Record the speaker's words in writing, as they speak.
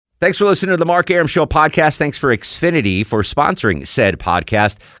Thanks for listening to the Mark Arum Show podcast. Thanks for Xfinity for sponsoring said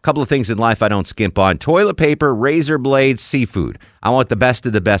podcast. A couple of things in life I don't skimp on. Toilet paper, razor blades, seafood. I want the best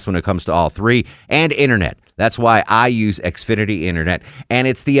of the best when it comes to all three. And internet. That's why I use Xfinity Internet. And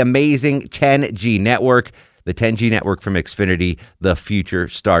it's the amazing 10G network. The 10G network from Xfinity. The future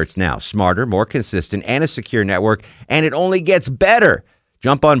starts now. Smarter, more consistent, and a secure network. And it only gets better.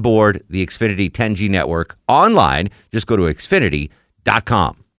 Jump on board the Xfinity 10G network online. Just go to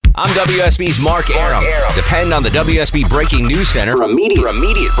Xfinity.com. I'm WSB's Mark Arum. Depend on the WSB Breaking News Center for immediate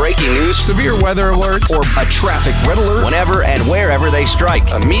breaking news, severe weather alerts, or a traffic red alert. Whenever and wherever they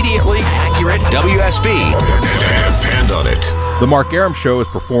strike. Immediately accurate. WSB. Depend on it. The Mark Arum Show is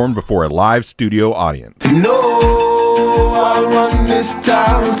performed before a live studio audience. No, I run this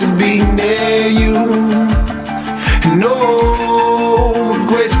town to be near you. No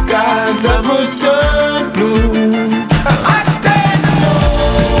gray skies ever turn blue. I stand alone.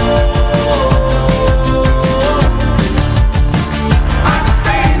 I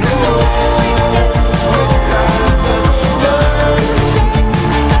stand alone.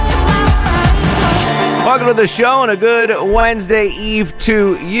 Welcome to the show and a good Wednesday Eve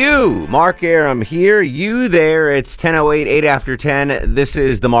to you. Mark Arum here, you there. It's 10:08, 8 after 10. This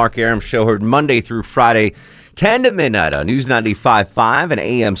is the Mark Arum Show, heard Monday through Friday, 10 to midnight on News 95.5 and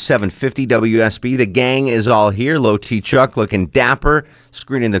AM 750 WSB. The gang is all here. Low T Chuck looking dapper,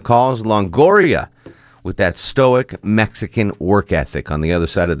 screening the calls. Longoria with that stoic Mexican work ethic on the other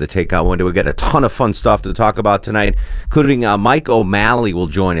side of the takeout window. We got a ton of fun stuff to talk about tonight, including Mike O'Malley will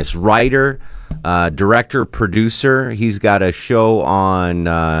join us. Writer, director, producer. He's got a show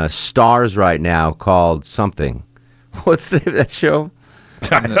on Stars right now called something. What's the name of that show?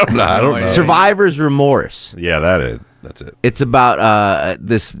 I don't know. Survivor's Remorse. Yeah, that's it. It's about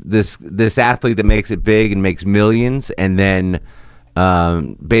this athlete that makes it big and makes millions, and then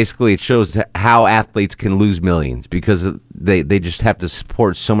basically it shows how athletes can lose millions because they just have to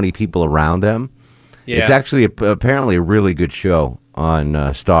support so many people around them. Yeah. It's actually apparently a really good show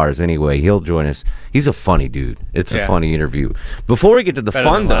on Stars. Anyway, he'll join us. He's a funny dude. It's a funny interview. Before we get to the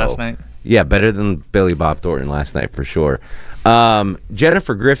fun, though, last night. Yeah, better than Billy Bob Thornton last night for sure.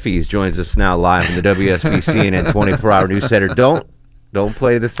 Jennifer Griffiths joins us now live from the WSB CNN 24-hour news center. Don't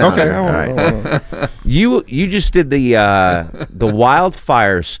play the sound. Okay. All right. You just did the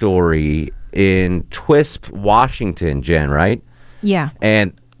wildfire story in Twisp, Washington, Jen, right? Yeah.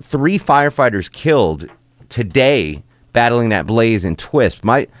 And 3 firefighters killed today battling that blaze in Twisp.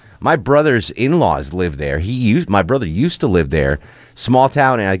 My brother's in-laws live there. My brother used to live there. Small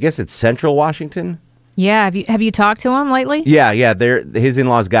town, and I guess it's Central Washington. Yeah, have you talked to him lately? Yeah. His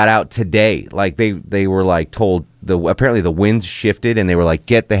in-laws got out today. Like they were like told apparently the winds shifted and they were like,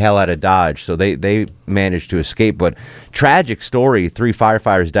 get the hell out of Dodge. So they managed to escape. But tragic story, 3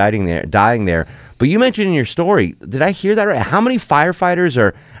 firefighters dying there. But you mentioned in your story, did I hear that right? How many firefighters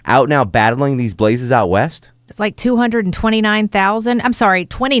are out now battling these blazes out west? It's like 229,000. I'm sorry,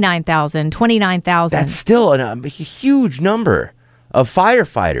 29,000. That's still a huge number of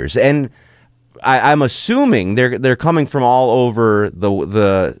firefighters, and I'm assuming they're coming from all over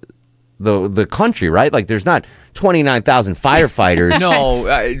the country, right? Like there's not 29,000 firefighters.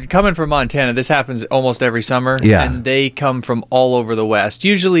 No, coming from Montana, this happens almost every summer. Yeah. And they come from all over the West,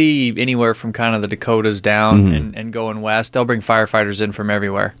 usually anywhere from kind of the Dakotas down and going west. They'll bring firefighters in from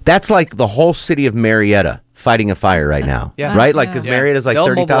everywhere. That's like the whole city of Marietta fighting a fire right now. Yeah. Right? Like, because Marietta's like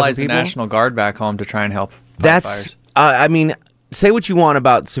 30,000 people. They'll mobilize the National Guard back home to try and help That's, firefighters. Say what you want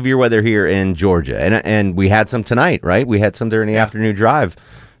about severe weather here in Georgia, and we had some tonight, right? We had some during the afternoon drive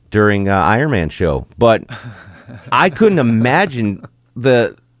during Ironman show, but I couldn't imagine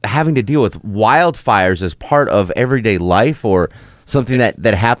having to deal with wildfires as part of everyday life or something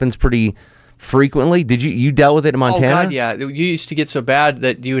that happens pretty frequently. Did you dealt with it in Montana? Oh God, yeah. You used to get so bad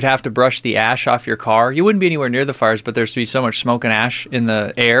that you would have to brush the ash off your car. You wouldn't be anywhere near the fires, but there's to be so much smoke and ash in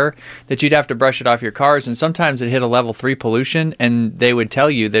the air that you'd have to brush it off your cars. And sometimes it hit a level 3 pollution, and they would tell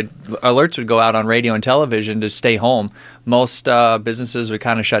you that alerts would go out on radio and television to stay home. Most businesses would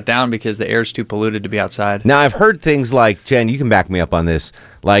kind of shut down because the air's too polluted to be outside. Now, I've heard things like, Jen, you can back me up on this,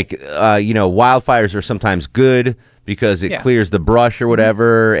 like, wildfires are sometimes good because it clears the brush or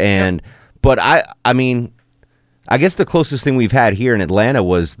whatever, and... But I mean, I guess the closest thing we've had here in Atlanta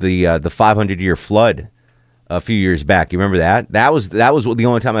was the 500-year flood a few years back. You remember that? That was the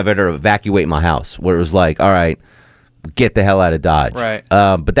only time I've ever evacuated my house, where it was like, all right, get the hell out of Dodge. Right.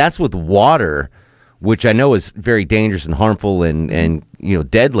 But that's with water, which I know is very dangerous and harmful and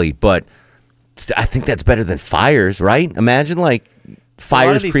deadly. But I think that's better than fires, right? Imagine like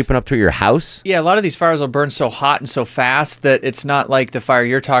fires these- creeping up to your house? Yeah, a lot of these fires will burn so hot and so fast that it's not like the fire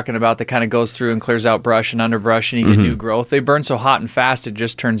you're talking about that kind of goes through and clears out brush and underbrush and you get new growth. They burn so hot and fast it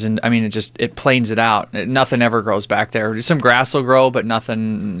just turns in. I mean, it planes it out. Nothing ever grows back there. Some grass will grow, but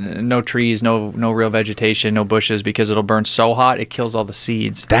nothing. No trees, no real vegetation, no bushes because it'll burn so hot it kills all the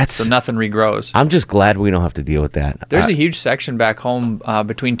seeds. So nothing regrows. I'm just glad we don't have to deal with that. There's a huge section back home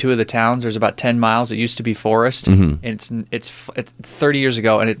between two of the towns. There's about 10 miles. It used to be forest, and it's 30 years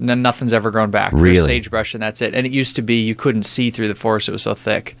ago, and nothing's ever grown back. Really? There's sagebrush, and that's it. And it used to be you couldn't see through the forest; it was so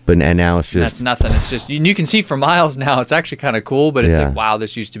thick. And now it's And just that's nothing. It's just you can see for miles now. It's actually kind of cool, but it's Yeah. like wow,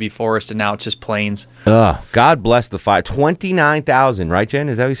 this used to be forest, and now it's just plains. God bless the fire. 29,000, right, Jen?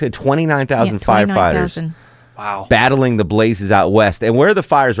 Is that what you said? 29,000 firefighters 29,000. Wow. battling the blazes out west. And where are the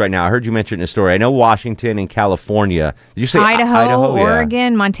fires right now? I heard you mention in a story. I know Washington and California. Did you say Idaho, Yeah.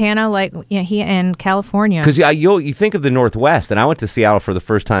 Oregon, Montana, and California. Because you think of the Northwest, and I went to Seattle for the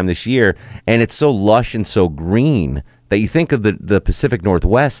first time this year, and it's so lush and so green that you think of the Pacific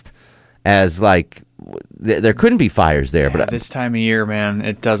Northwest as like there couldn't be fires there. Yeah, But this time of year, man,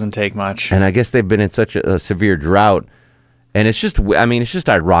 it doesn't take much. and I guess they've been in such a severe drought, and it's just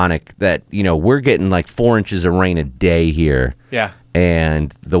ironic that we're getting like 4 inches of rain a day here, Yeah.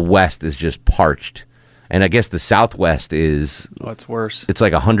 and the West is just parched, and I guess the Southwest is. What's worse? It's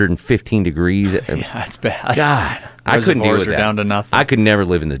like 115 degrees. Yeah, it's bad. God, I couldn't deal Reservoirs with are that. down to nothing. I could never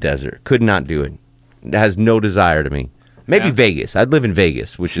live in the desert. Could not do it. It has no desire to me. Maybe Yeah. Vegas. I'd live in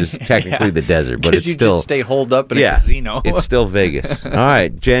Vegas, which is technically the desert, but it's you still just stay holed up in a casino. it's still Vegas. All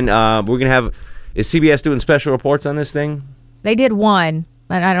right, Jen. We're gonna have. Is CBS doing special reports on this thing? They did one,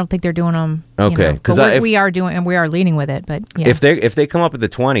 but I don't think they're doing them. Okay, because we are doing, and we are leading with it. But yeah. If they come up with the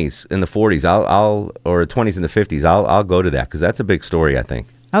 20s and the 40s, I'll or 20s and the 50s, I'll go to that because that's a big story. I think.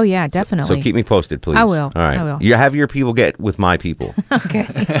 Oh yeah, definitely. So keep me posted, please. I will. All right. I will. You have your people get with my people. Okay.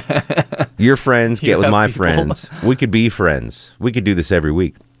 Your friends get with have my people. friends. We could be friends. We could do this every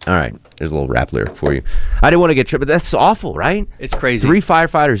week. All right. There's a little rap lyric for you. I didn't want to get tripped, but that's awful, right? It's crazy. 3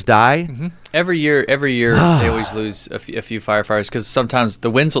 firefighters die. Every year, they always lose a few firefighters because sometimes the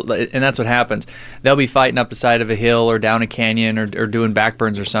winds will, and that's what happens. They'll be fighting up the side of a hill or down a canyon or doing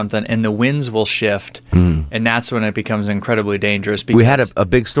backburns or something, and the winds will shift, and that's when it becomes incredibly dangerous. Because We had a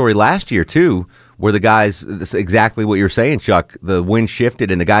big story last year, too, where the guys, this is exactly what you're saying, Chuck, the wind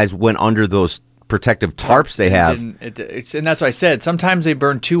shifted and the guys went under those protective tarps they have. and that's what I said. Sometimes they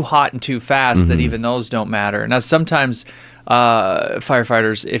burn too hot and too fast that even those don't matter. Now, sometimes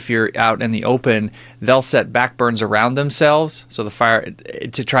firefighters, if you're out in the open, they'll set backburns around themselves, so the fire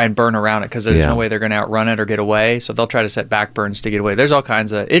to try and burn around it because there's Yeah. no way they're going to outrun it or get away. So they'll try to set backburns to get away. There's all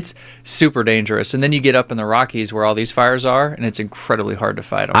kinds of. It's super dangerous. And then you get up in the Rockies where all these fires are, and it's incredibly hard to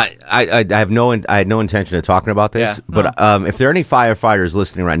fight them. I had no intention of talking about this, Yeah. but if there are any firefighters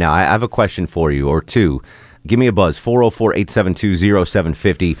listening right now, I have a question for you or two. Give me a buzz,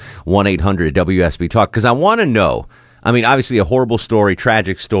 404-872-0750, 1-800-WSB Talk, because I want to know. I mean, obviously a horrible story,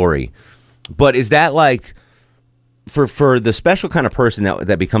 tragic story, but is that like for the special kind of person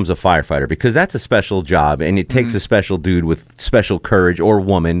that becomes a firefighter, because that's a special job and it takes a special dude with special courage or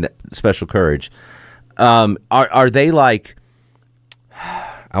woman, special courage. Are they like,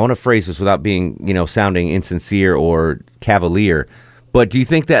 I want to phrase this without being, sounding insincere or cavalier, but do you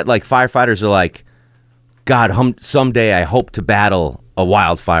think that like firefighters are like, God, someday I hope to battle a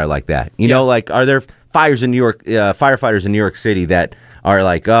wildfire like that? You know, like are there firefighters in New York City that are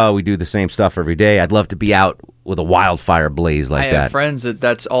like, oh, we do the same stuff every day. I'd love to be out with a wildfire blaze like I that. have friends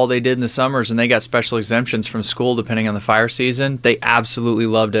that's all they did in the summers, and they got special exemptions from school depending on the fire season. They absolutely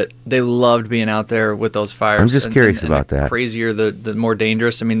loved it. They loved being out there with those fires. I'm just curious about the that. Crazier, the more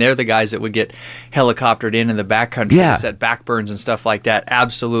dangerous. I mean, they're the guys that would get helicoptered in the backcountry Yeah. to set backburns and stuff like that.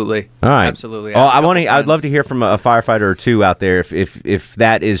 Absolutely. All right. Absolutely. Oh, have a couple I'd friends. love to hear from a firefighter or two out there if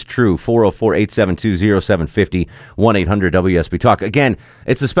that is true. 404-872-0750, 1-800-WSB Talk. Again,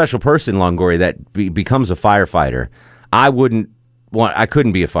 it's a special person, Longoria, that becomes a firefighter. I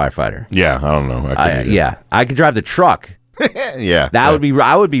couldn't be a firefighter. Yeah, I don't know. I couldn't either. I could drive the truck. Yeah. I would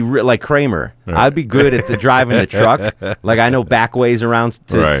be like Kramer. I'd be good at driving the truck. Like I know back ways around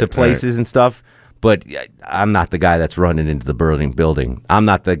to places and stuff. But I'm not the guy that's running into the burning building. I'm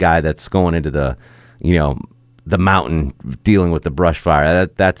not the guy that's going into the mountain dealing with the brush fire.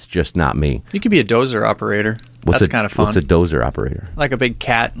 That's just not me. You could be a dozer operator. That's kind of fun. What's a dozer operator? Like a big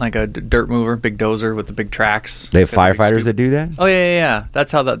cat, like a dirt mover, big dozer with the big tracks. They have It's got the big firefighters scoop. that do that? Oh yeah.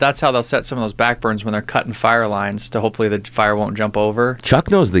 That's how they'll set some of those backburns when they're cutting fire lines to hopefully the fire won't jump over.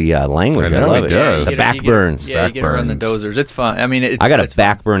 Chuck knows the language. I I know love he it. does. The You back get- burns. Yeah, you get to run the Backburns. dozers. It's fun. I mean, it's I got a it's fun.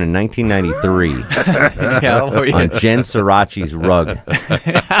 back burn in 1993 Yeah, oh, yeah. on Jen Sirachi's rug.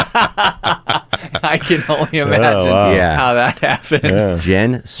 I can only imagine wow. Yeah. how that happened.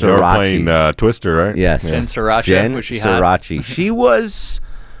 Jen You were Sirachi. playing Twister, right? Yes. Jen Sriracha, Jen was she hot? Sirachi.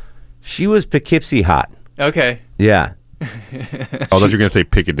 She was Poughkeepsie hot. Okay. Yeah. Oh, I thought you were going to say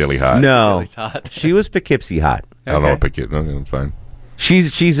Piccadilly hot. No. Really hot. She was Poughkeepsie hot. I don't know Okay. what Piccadilly. Okay, that's fine.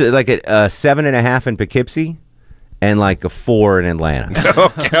 She's like a 7.5 in Poughkeepsie and like a 4 in Atlanta.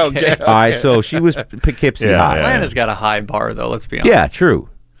 Okay. All right, so she was Poughkeepsie Yeah, hot. yeah. Atlanta's got a high bar though. Let's be honest. Yeah, true.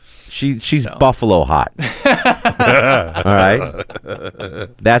 She's So. Buffalo hot. All right,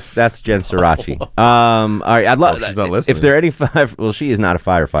 that's Jen Sirachi. All right, I'd love. Oh, she's not listening. If there are any she is not a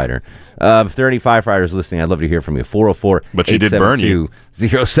firefighter. If there are any firefighters listening, I'd love to hear from you. 404. But she did burn you.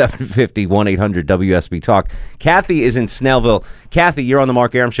 0750 1-800 WSB Talk. Kathy is in Snellville. Kathy, you're on the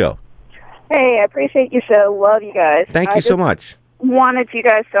Mark Arum Show. Hey, I appreciate your show. Love you guys. Thank you so much. Wanted you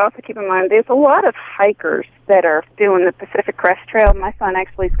guys to also keep in mind there's a lot of hikers that are doing the Pacific Crest Trail. My son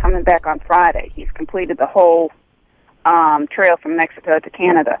actually is coming back on Friday. He's completed the whole trail from Mexico to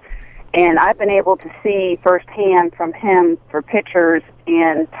Canada. And I've been able to see firsthand from him for pictures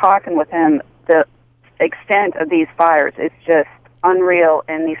and talking with him the extent of these fires. It's just unreal.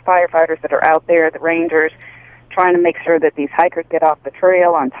 And these firefighters that are out there, the rangers, trying to make sure that these hikers get off the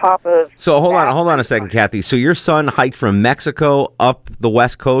trail on top of... So hold on a second, Kathy. So your son hiked from Mexico up the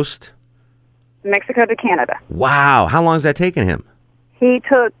West Coast? Mexico to Canada. Wow. How long has that taken him? He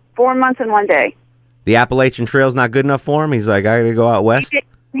took 4 months and 1 day. The Appalachian Trail's not good enough for him? He's like, I got to go out west?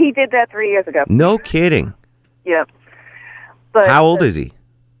 He did that 3 years ago. No kidding. Yep. But How old is he?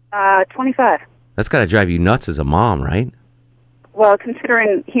 25. That's got to drive you nuts as a mom, right? Well,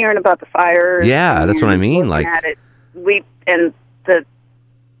 considering hearing about the fires. Yeah, that's what I and mean, looking like- at it, and the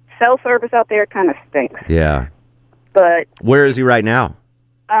cell service out there kind of stinks. Yeah. But Where is he right now?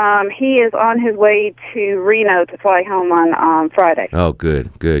 he is on his way to Reno to fly home on Friday. Oh, good.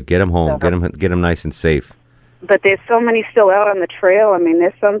 Get him home. Get him nice and safe. But there's so many still out on the trail. I mean,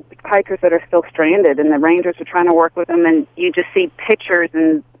 there's some hikers that are still stranded, and the rangers are trying to work with them. And you just see pictures,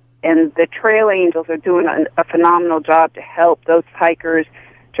 and the trail angels are doing a phenomenal job to help those hikers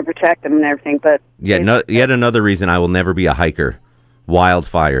to protect them and everything. But Yet another reason I will never be a hiker.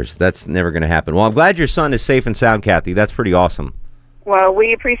 Wildfires. That's never going to happen. Well, I'm glad your son is safe and sound, Kathy. That's pretty awesome. well,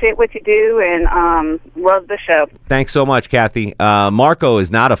 we appreciate what you do and love the show. Thanks so much, Kathy. Marco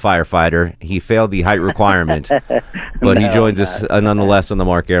is not a firefighter. He failed the height requirement, but he joins us nonetheless on the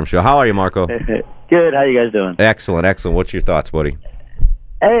Mark Arum Show. How are you, Marco? Good. How you guys doing? Excellent. What's your thoughts, buddy?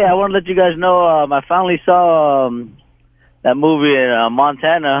 Hey, I want to let you guys know I finally saw that movie in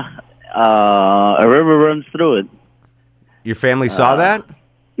Montana. A river runs through it. Your family saw that?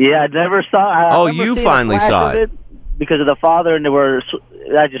 Yeah, I never saw. Oh, I remember you seeing a finally flash saw of it. because of the father, and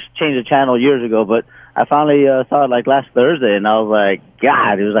I just changed the channel years ago, but I finally saw it like last Thursday, and I was like,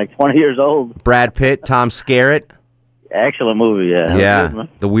 God, it was like 20 years old. Brad Pitt, Tom Skerritt. Excellent movie, yeah. Yeah,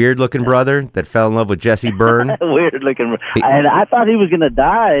 the weird-looking brother that fell in love with Jesse Byrne. Weird looking. And I thought he was going to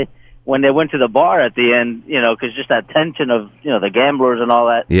die when they went to the bar at the end, because just that tension of, the gamblers and all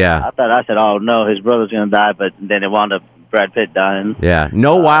that. Yeah. I said, oh, no, his brother's going to die, but then it wound up Brad Pitt dying. Yeah,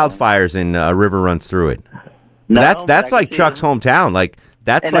 no wildfires in A River Runs Through It. No, That's but I can like see Chuck's it. hometown. Like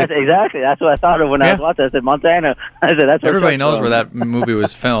that's And like that's what I thought of when I was watching. I said Montana. I said that's where Everybody Chuck's knows from. where that movie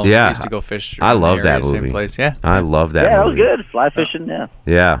was filmed. Yeah. We used to go fish. I around the love area, that same movie. place. Yeah. I love that. Yeah, that was movie. good. Fly fishing, yeah.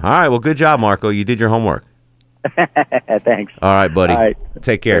 Yeah. All right. Well, good job, Marco. You did your homework. Thanks. All right, buddy. All right.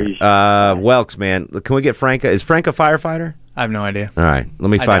 Take care. Peace. Welks, man. Can we get Frank? Is Frank a firefighter? I have no idea. All right. Let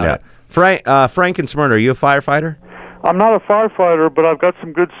me I find doubt out. Frank and Smyrna, are you a firefighter? I'm not a firefighter, but I've got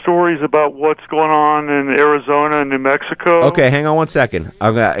some good stories about what's going on in Arizona and New Mexico. Okay, hang on one second.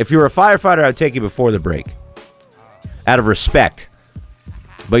 If you were a firefighter, I'd take you before the break, out of respect.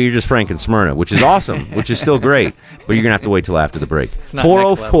 But you're just Frank and Smyrna, which is awesome, which is still great. But you're going to have to wait till after the break. not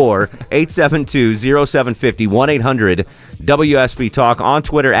next 404-872-0750, 1-800-WSB Talk, on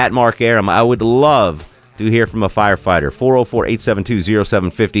Twitter at Mark Arum. I would love to hear from a firefighter.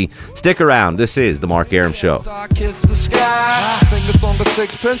 404-872-0750. Stick around. This is the Mark Arum Show. Kiss the sky, fingers on the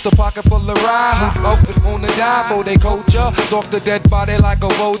sixpence, a pocket full of rye. Who open on the dime for they culture. Stalk the dead body like a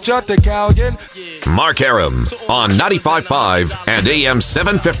vulture. The Callion. Mark Aram on 95.5 and AM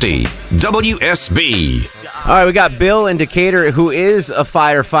 750 WSB. All right, we got Bill in Decatur, who is a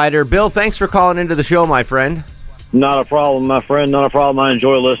firefighter. Bill, thanks for calling into the show, my friend. Not a problem, my friend. Not a problem. I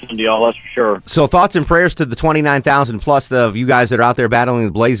enjoy listening to y'all, that's for sure. So thoughts and prayers to the 29,000 plus of you guys that are out there battling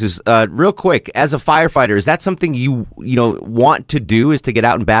the blazes. Real quick, as a firefighter, is that something you want to do, is to get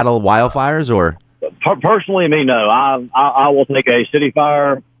out and battle wildfires? Or Personally, me, no. I will take a city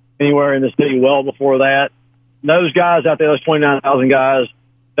fire anywhere in the city well before that. Those guys out there, those 29,000 guys,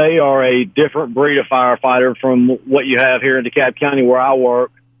 they are a different breed of firefighter from what you have here in DeKalb County where I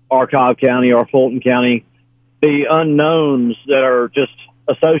work, or Cobb County, or Fulton County. The unknowns that are just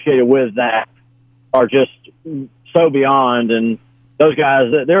associated with that are just so beyond. And those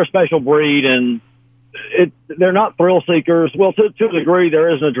guys, they're a special breed, and they're not thrill seekers. Well, to a degree,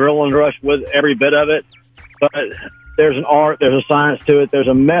 there is an adrenaline rush with every bit of it, but there's an art, there's a science to it, there's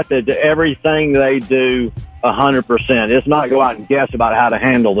a method to everything they do. 100%. It's not go out and guess about how to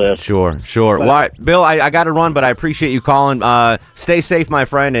handle this. Sure. Well, all right, Bill, I got to run, but I appreciate you calling. Stay safe, my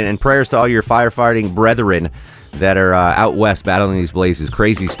friend, and prayers to all your firefighting brethren that are out west battling these blazes.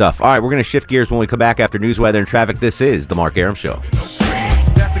 Crazy stuff. All right, we're going to shift gears when we come back after news, weather, and traffic. This is The Mark Aram Show.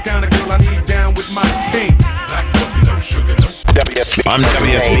 That's the kind of girl I need down with my team. I'm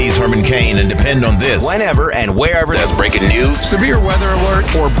WSB's Herman Cain, and depend on this Whenever and wherever there's breaking news, Severe weather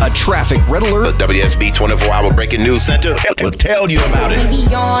alert, or a traffic red alert, the WSB 24-hour breaking news center will tell you about it.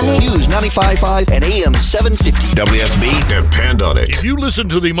 News 95.5 and AM 750 WSB. Depend on it. If you listen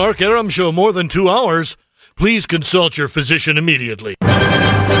to the Mark Aram Show more than 2 hours, please consult your physician immediately.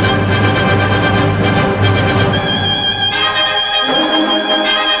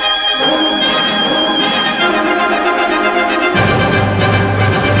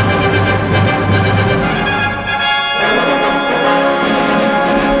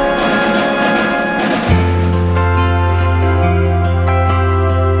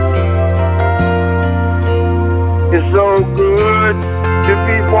 It's so good to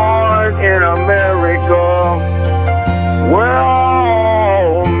be born in America, where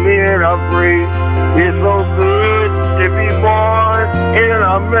all men are free. It's so good to be born in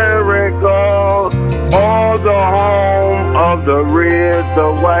America, all the home of the red,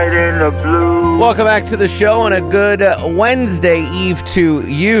 the white, and the blue. Welcome back to the show, and a good Wednesday Eve to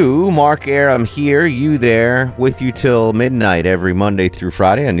you. Mark Aram here, you there, with you till midnight every Monday through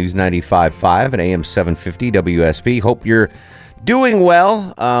Friday on News 95.5 and AM 750 WSB. Hope you're doing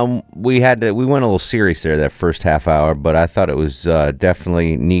well. We went a little serious there that first half hour, but I thought it was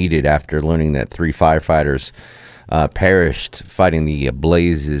definitely needed after learning that 3 firefighters perished fighting the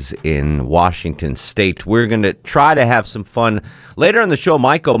blazes in Washington State. We're going to try to have some fun later in the show.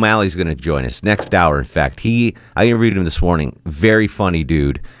 Mike O'Malley's going to join us next hour. In fact, I interviewed him this morning. Very funny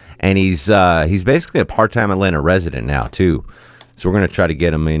dude, and he's basically a part-time Atlanta resident now too. So we're going to try to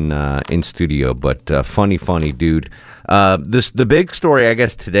get him in studio. But funny dude. The big story, I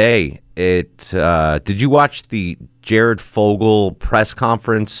guess, today. Did you watch the Jared Fogle press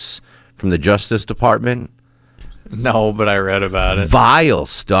conference from the Justice Department? No, but I read about it. Vile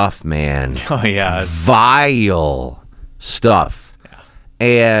stuff, man. Oh, yeah. Vile stuff. Yeah.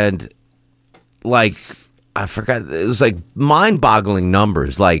 And, like, I forgot, it was like mind-boggling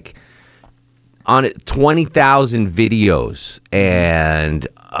numbers. Like, on it, 20,000 videos and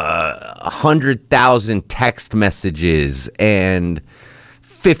 100,000 text messages and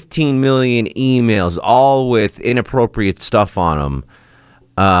 15 million emails, all with inappropriate stuff on them.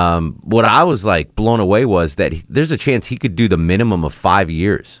 What I was like blown away was that there's a chance he could do the minimum of 5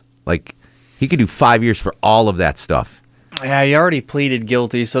 years. Like, he could do 5 years for all of that stuff. Yeah, he already pleaded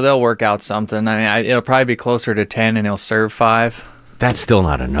guilty, so they'll work out something. I mean, it'll probably be closer to 10, and he'll serve 5. That's still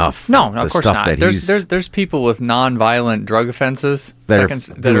not enough. No, of course not. There's people with non-violent drug offenses that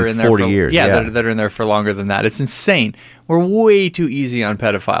are in there 40 years. Yeah, that are in there for longer than that. It's insane. We're way too easy on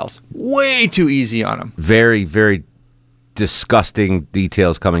pedophiles. Way too easy on them. Very, very disgusting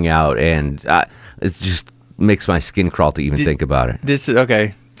details coming out, and it just makes my skin crawl to even think about it.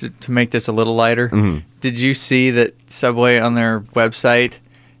 Okay, to make this a little lighter, did you see that Subway on their website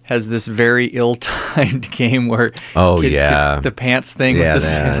has this very ill-timed game where kids get the pants thing with the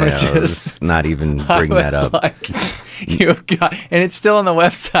sandwiches? Yeah, let's not even bring that up. And it's still on the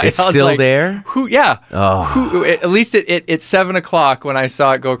website. It's still there? Yeah. Oh. At least it's 7 o'clock when I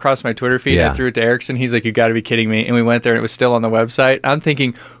saw it go across my Twitter feed. I threw it to Erickson. He's like, "You got to be kidding me!" And we went there, and it was still on the website. I'm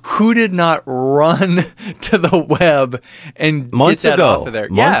thinking, who did not run to the web and get that off of there?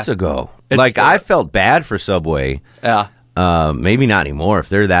 Months ago. Like, I felt bad for Subway. Yeah. Maybe not anymore. If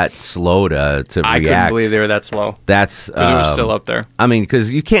they're that slow to react. I couldn't believe they were that slow. That's because they were still up there. I mean,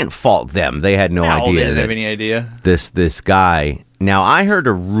 because you can't fault them. They had no idea. They didn't have any idea. This guy. Now, I heard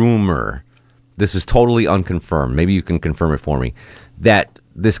a rumor. This is totally unconfirmed. Maybe you can confirm it for me. That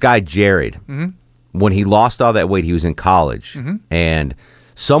this guy Jared, when he lost all that weight, he was in college, and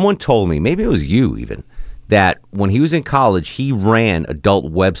someone told me, maybe it was you even, that when he was in college, he ran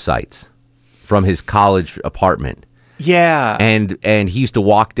adult websites from his college apartment. Yeah. And he used to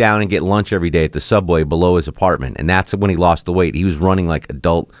walk down and get lunch every day at the Subway below his apartment, and that's when he lost the weight. He was running like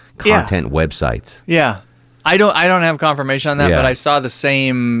adult content websites. Yeah. I don't have confirmation on that, but I saw the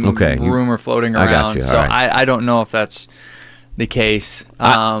same rumor floating around. I got you. So I don't know if that's the case.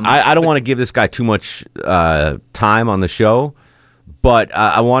 I don't want to give this guy too much time on the show, but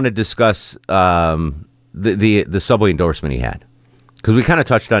I want to discuss the Subway endorsement he had, because we kind of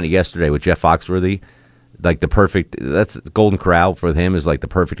touched on it yesterday with Jeff Foxworthy. Like that's Golden Corral for him is like the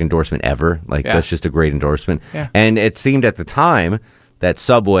perfect endorsement ever. Like that's just a great endorsement. Yeah. And it seemed at the time that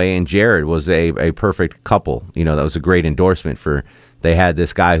Subway and Jared was a perfect couple. You know, that was a great endorsement for. They had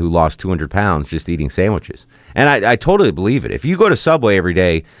this guy who lost 200 pounds just eating sandwiches. And I totally believe it. If you go to Subway every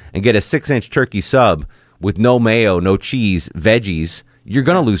day and get a 6-inch turkey sub with no mayo, no cheese, veggies, you're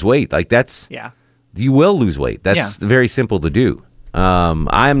going to lose weight. Like you will lose weight. That's very simple to do.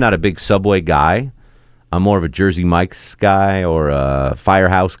 I am not a big Subway guy. I'm more of a Jersey Mike's guy or a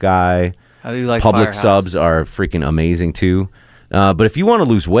Firehouse guy. How do you like Public Firehouse? subs are freaking amazing too. But if you want to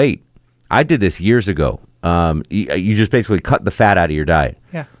lose weight, I did this years ago. You just basically cut the fat out of your diet.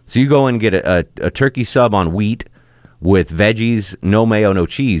 Yeah. So you go and get a turkey sub on wheat with veggies, no mayo, no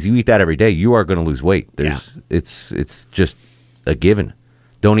cheese. You eat that every day, you are going to lose weight. It's just a given.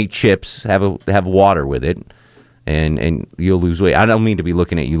 Don't eat chips. Have water with it. And you'll lose weight. I don't mean to be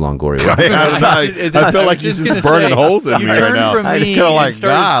looking at you, Longoria. I feel like you're just burning holes in me right now. You turned from me and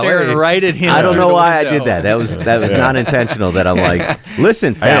started staring right at him. I don't know why I did that. That was not intentional. That I'm like,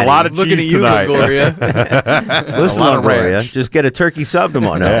 listen, fatty, I had a lot of looking cheese at you, tonight. Longoria. Listen, A lot of Longoria, ranch. just get a turkey sub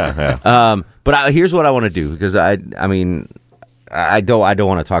tomorrow. No. Yeah. But here's what I want to do, because I don't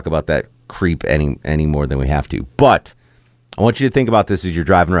want to talk about that creep any more than we have to. But I want you to think about this as you're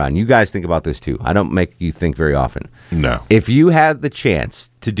driving around. You guys think about this too. I don't make you think very often. No. If you had the chance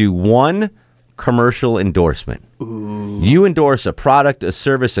to do one commercial endorsement, you endorse a product, a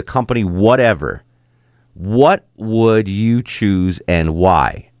service, a company, whatever, what would you choose and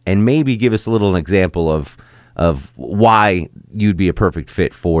why? And maybe give us a little example of why you'd be a perfect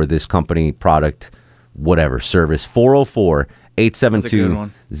fit for this company, product, whatever, service.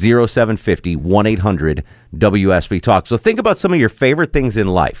 404-872-0750, 1-800-WSB Talk. So think about some of your favorite things in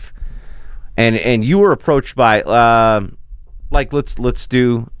life. And you were approached by, like, let's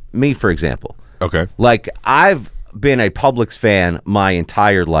do me, for example. Okay. Like, I've been a Publix fan my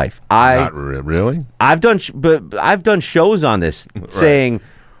entire life. Not really? I've done shows on this saying,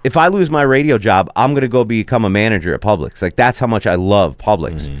 if I lose my radio job, I'm going to go become a manager at Publix. Like, that's how much I love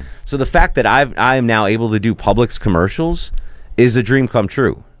Publix. Mm-hmm. So the fact that I am now able to do Publix commercials is a dream come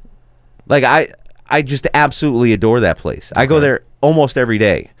true. Like, I just absolutely adore that place. I go there almost every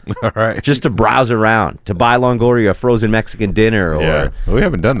day. All right. Just to browse around, to buy Longoria frozen Mexican dinner, or we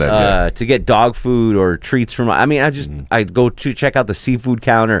haven't done that yet. to get dog food or treats from. I mean, I go to check out the seafood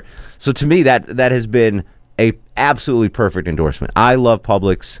counter. So to me, that has been a absolutely perfect endorsement. I love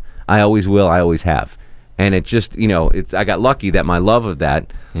Publix. I always will. I always have. And it just, I got lucky that my love of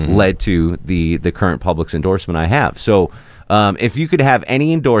that led to the current Publix endorsement I have. So if you could have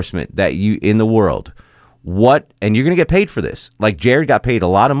any endorsement that you in the world, and you're going to get paid for this. Like, Jared got paid a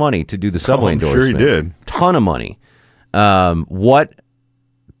lot of money to do the Subway endorsement. Sure he did. Ton of money. What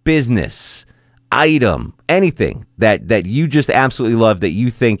business, item, anything that you just absolutely love that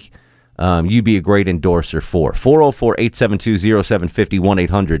you think you'd be a great endorser for? 404-872-0750,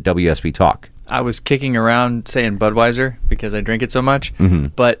 1-800-WSB Talk. I was kicking around saying Budweiser because I drink it so much,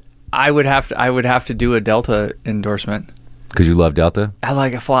 but I would have to do a Delta endorsement. Because you love Delta? I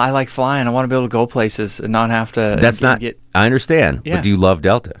like flying. I want to be able to go places and not have to. I understand. Yeah. But do you love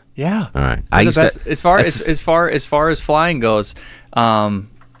Delta? Yeah. All right. As far as flying goes,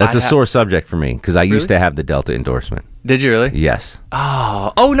 that's a sore subject for me, because I used to have the Delta endorsement. Did you really? Yes.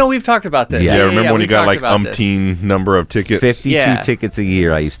 Oh no, we've talked about this. Yeah, remember when you got like about umpteen number of tickets? 52 tickets a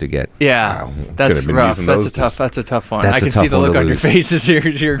year I used to get. Yeah, that's rough. That's a tough one. I can see the look on your faces here.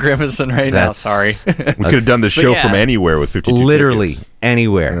 You're grimacing right now. Sorry. We could have done the show from anywhere with 52 literally tickets.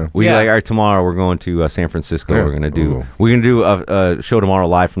 Anywhere. All right, tomorrow we're going to San Francisco. Yeah. We're gonna do a show tomorrow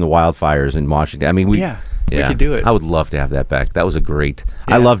live from the wildfires in Washington. I mean, we could do it. I would love to have that back. That was a great.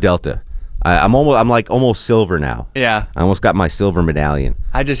 I love Delta. I'm like almost silver now. Yeah. I almost got my silver medallion.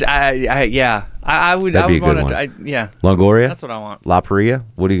 I would That'd be a good want one. yeah. Longoria? That's what I want. La Paria?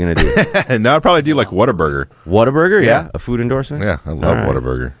 What are you going to do? No, I'd probably do like Whataburger. Whataburger? Yeah. A food endorsement? Yeah, I love All right.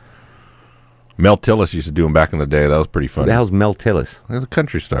 Whataburger. Mel Tillis used to do them back in the day. That was pretty funny. Who the hell's Mel Tillis? He was a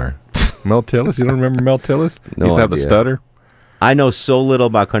country star. Mel Tillis? You don't remember Mel Tillis? No He used to have the idea. stutter. I know so little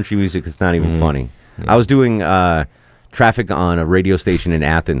about country music, it's not even funny. I was doing traffic on a radio station in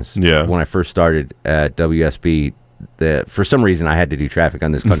Athens when I first started at WSB. For some reason, I had to do traffic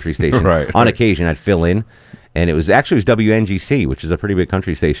on this country station. On occasion, I'd fill in. And it was WNGC, which is a pretty big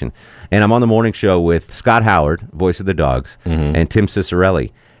country station. And I'm on the morning show with Scott Howard, voice of the Dogs, and Tim Cicerelli.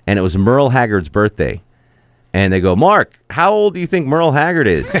 And it was Merle Haggard's birthday. And they go, Mark, how old do you think Merle Haggard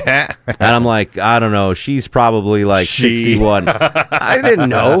is? And I'm like, I don't know. She's probably like 61. I didn't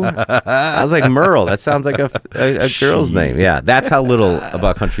know. I was like, Merle. That sounds like a girl's name. Yeah, that's how little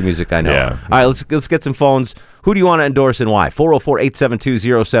about country music I know. Yeah. All right, let's get some phones. Who do you want to endorse and why?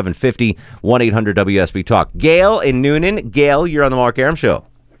 404-872-0750, 1-800-WSB Talk. Gail in Noonan. Gail, you're on the Mark Arum Show.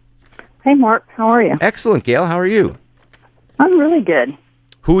 Hey, Mark. How are you? Excellent, Gail. How are you? I'm really good.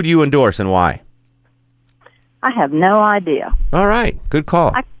 Who would you endorse and why? I have no idea. All right, good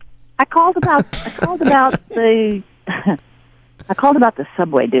call. I called about the I called about the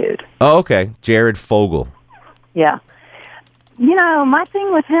Subway dude. Oh, okay. Jared Fogle. Yeah. You know, my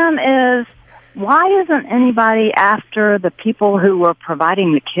thing with him is, why isn't anybody after the people who were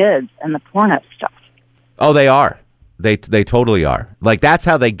providing the kids and the porno stuff? Oh, they are. They totally are. Like that's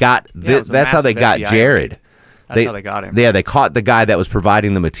how they got. That's how they got FBI Jared. That's how they got him. Yeah, they caught the guy that was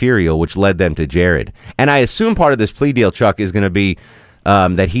providing the material, which led them to Jared. And I assume part of this plea deal, Chuck, is going to be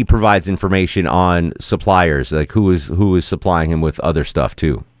that he provides information on suppliers, like who is supplying him with other stuff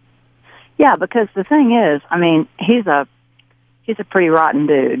too. Yeah, because the thing is, I mean, he's a pretty rotten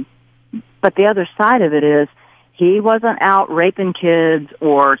dude. But the other side of it is, he wasn't out raping kids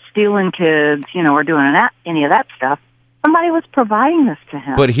or stealing kids, or doing any of that stuff. Somebody was providing this to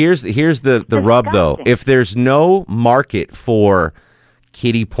him. But here's the rub, though. If there's no market for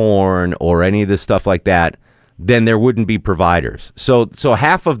kiddie porn or any of this stuff like that, then there wouldn't be providers. So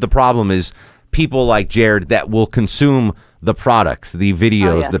half of the problem is people like Jared that will consume the products, the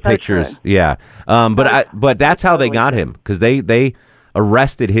videos, the pictures. True. Yeah. But that's how they got him, because they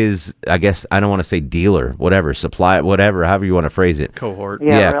arrested his, I guess, I don't want to say dealer, whatever, supply, whatever, however you want to phrase it. Cohort.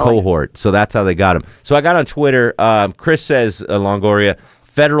 Yeah, really. Cohort. So that's how they got him. So I got on Twitter, Chris says, Longoria,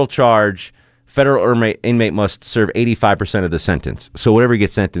 federal inmate must serve 85% of the sentence. So whatever he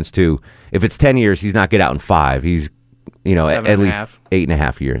gets sentenced to, if it's 10 years, he's not get out in 5. He's, at least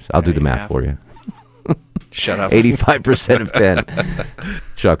 8.5 years. I'll do the math for you. Shut up. 85% of 10.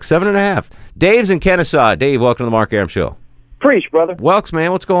 Chuck, 7.5. Dave's in Kennesaw. Dave, welcome to the Mark Arum Show. Preach, brother. Welks,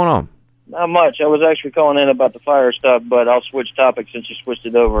 man, what's going on? Not much. I was actually calling in about the fire stuff, but I'll switch topics since you switched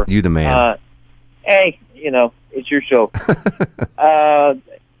it over. You the man. Hey, it's your show. The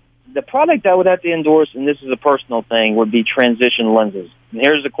product I would have to endorse, and this is a personal thing, would be transition lenses. And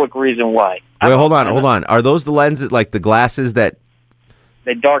here's a quick reason why. Wait, hold on. Are those the lenses, like the glasses that...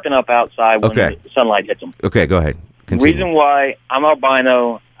 They darken up outside when the sunlight hits them. Okay, go ahead. Continue. Reason why, I'm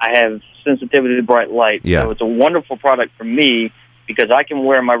albino, I have sensitivity to bright light. Yeah. So it's a wonderful product for me because I can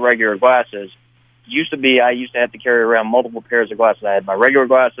wear my regular glasses. I used to have to carry around multiple pairs of glasses. I had my regular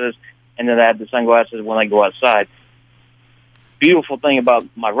glasses, and then I had the sunglasses when I go outside. Beautiful thing about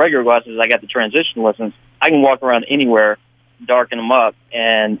my regular glasses is I got the transition lessons. I can walk around anywhere, darken them up,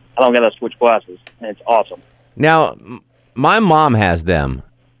 and I don't got to switch glasses, and it's awesome. Now, my mom has them,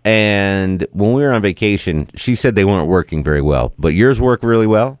 and when we were on vacation, she said they weren't working very well. But yours work really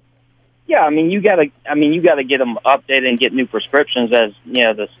well? Yeah, you gotta get them updated and get new prescriptions as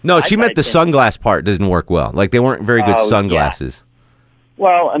No, she meant the sunglass part didn't work well. Like they weren't very good sunglasses. Yeah.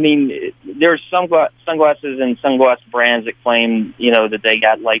 Well, there's sunglasses and sunglass brands that claim that they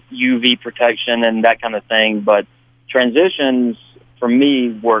got like UV protection and that kind of thing, but transitions for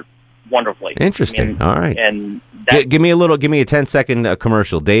me work wonderfully. Interesting. All right. And give me a 10-second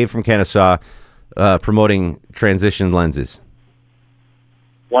commercial. Dave from Kennesaw promoting transition lenses.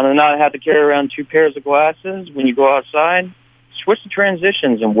 Want to not have to carry around 2 pairs of glasses when you go outside? Switch to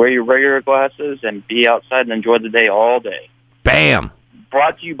transitions and wear your regular glasses and be outside and enjoy the day all day. Bam!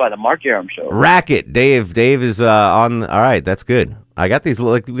 Brought to you by the Mark Arum Show. Racket, Dave. Dave is on. All right, that's good. We got these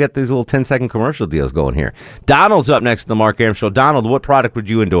little 10-second commercial deals going here. Donald's up next to the Mark Arum Show. Donald, what product would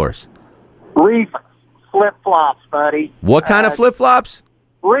you endorse? Reef flip-flops, buddy. What kind of flip-flops?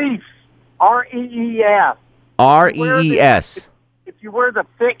 Reef. R-E-E-S. R-E-E-S. If you wear the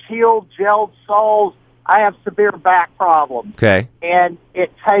thick-heeled, gelled soles, I have severe back problems. Okay. And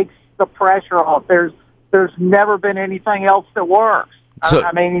it takes the pressure off. There's never been anything else that works. So-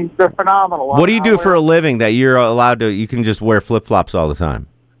 I mean, they're phenomenal. What do you do for a living that you're allowed to? You can just wear flip-flops all the time.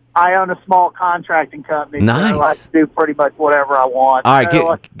 I own a small contracting company. Nice. So I can do pretty much whatever I want. All right,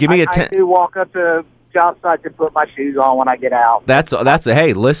 So give me a I do walk up to job sites and put my shoes on when I get out. That's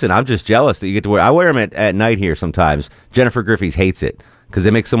hey, listen, I'm just jealous that you get to wear. I wear them at night here sometimes. Jennifer Griffiths hates it because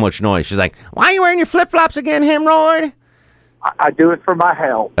they make so much noise. She's like, "Why are you wearing your flip-flops again, hemorrhoid?" I do it for my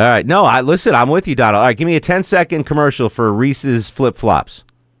health. All right, no, listen, I'm with you, Donald. All right, give me a 10-second commercial for Reese's flip-flops.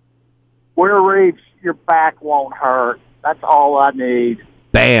 Wear Reeves, your back won't hurt. That's all I need.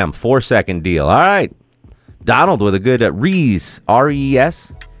 Bam, 4-second deal. All right, Donald with a good Reese,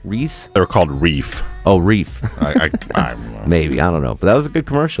 R-E-S, Reese. They're called Reef. Oh, Reef. I Maybe, I don't know, but that was a good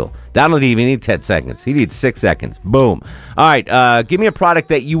commercial. Donald didn't even need 10 seconds. He needs 6 seconds. Boom. All right, give me a product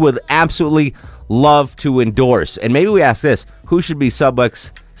that you would absolutely love to endorse. And maybe we ask this, who should be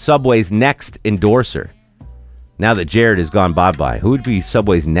Subway's next endorser? Now that Jared has gone bye-bye, who would be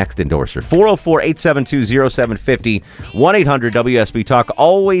Subway's next endorser? 404-872-0750, 1-800-WSB Talk,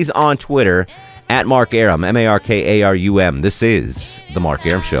 always on Twitter, at Mark Arum, M-A-R-K-A-R-U-M. This is The Mark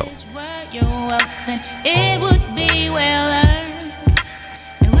Arum Show. It would be well earned.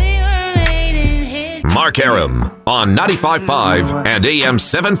 Mark Arum on 95.5 and AM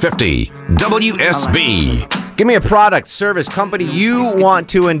 750 WSB. Give me a product, service, company you want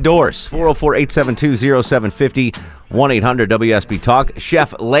to endorse. 404-872-0750, 1-800-WSB Talk.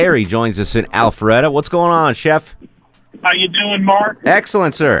 Chef Larry joins us in Alpharetta. What's going on, Chef? How you doing, Mark?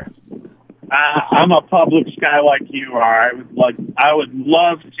 Excellent, sir. I'm a Publix guy like you are. I would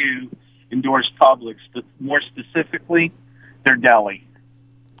love to endorse Publix, but more specifically, their deli.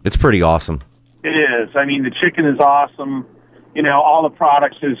 It's pretty awesome. It is. I mean, the chicken is awesome. You know, all the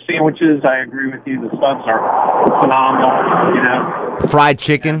products, the sandwiches, I agree with you. The subs are phenomenal, you know. The fried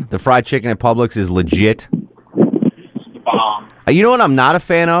chicken at Publix is legit. It's the bomb. You know what I'm not a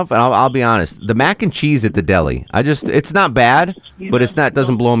fan of? And I'll be honest. The mac and cheese at the deli. It's not bad, but it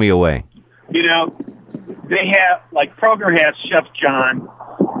doesn't blow me away. You know, they have, like Kroger has Chef John,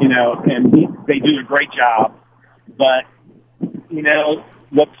 you know, and they do a great job. But, you know,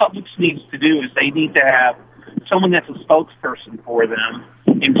 what Publix needs to do is they need to have someone that's a spokesperson for them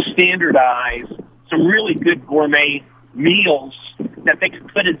and standardize some really good gourmet meals that they can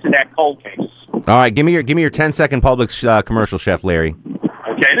put into that cold case. All right, give me your 10-second Publix commercial, Chef Larry.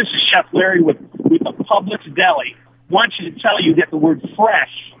 Okay, this is Chef Larry with the Publix Deli. I want you to tell you that the word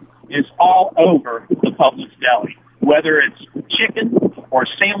fresh is all over the Publix Deli, whether it's chicken or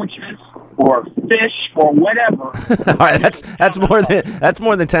sandwiches or fish or whatever. All right, that's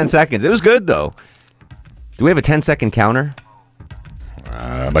more than 10 seconds. It was good though. Do we have a 10-second counter?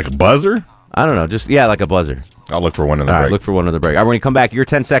 Like a buzzer? I don't know. Just like a buzzer. I'll look for one in the break. All right, look for one in the break. All right, when you come back, your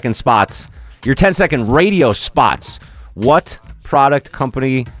 10-second spots, your 10-second radio spots. What product,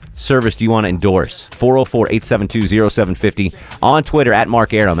 company, service do you want to endorse? 404-872-0750 on Twitter at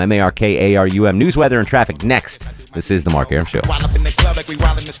Mark Arum, M-A-R-K-A-R-U-M. News, weather, and traffic next. This is The Mark Arum Show.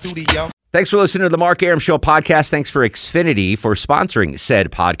 Thanks for listening to The Mark Arum Show podcast. Thanks for Xfinity for sponsoring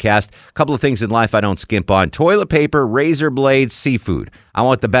said podcast. A couple of things in life I don't skimp on. Toilet paper, razor blades, seafood. I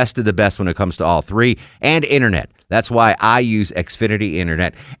want the best of the best when it comes to all three. And internet. That's why I use Xfinity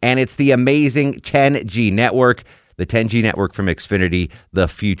Internet. And it's the amazing 10G network. The 10G network from Xfinity, the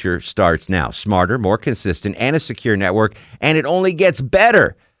future starts now. Smarter, more consistent, and a secure network. And it only gets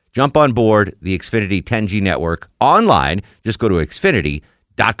better. Jump on board the Xfinity 10G network online. Just go to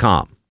Xfinity.com.